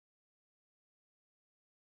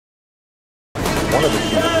One of the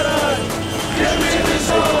key issues is making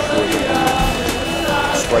sure that we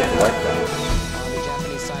strike the right balance. On the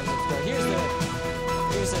Japanese side of the floor,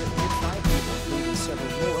 here's a 5 people, maybe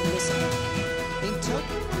several more. Listen, in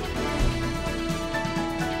Tokyo.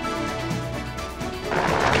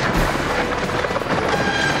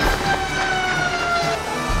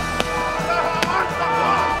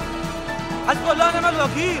 حسب الله ونعم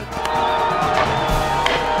الوكيل.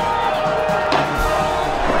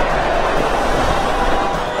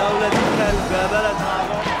 يا ولد الكلب يا بلد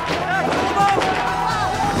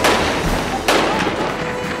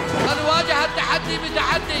نواجه التحدي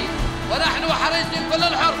بتحدي ونحن حريص كل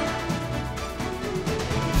الحرب.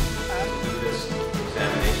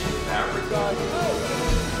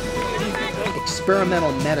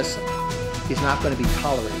 Experimental medicine is not going to be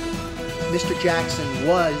tolerated. Mr. Jackson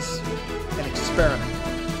was an experiment.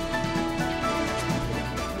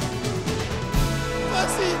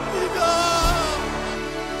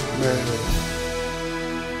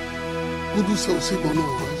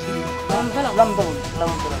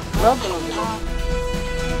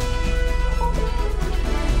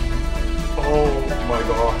 Oh my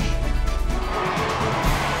gosh.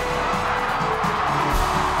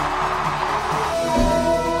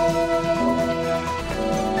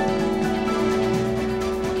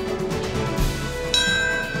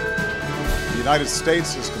 The United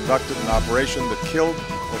States has conducted an operation that killed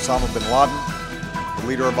Osama bin Laden, the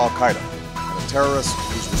leader of Al-Qaeda, and a terrorist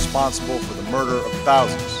who's responsible for the murder of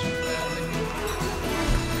thousands.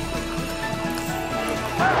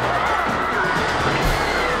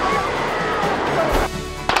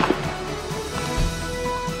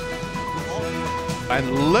 And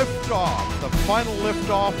liftoff, the final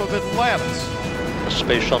liftoff of Atlantis. The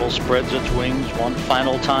space shuttle spreads its wings one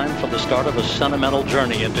final time for the start of a sentimental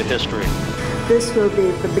journey into history. This will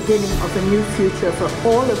be the beginning of a new future for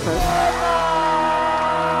all of us.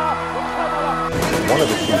 One of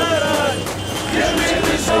the key issues is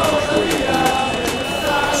making sure that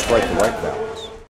we strike the right balance.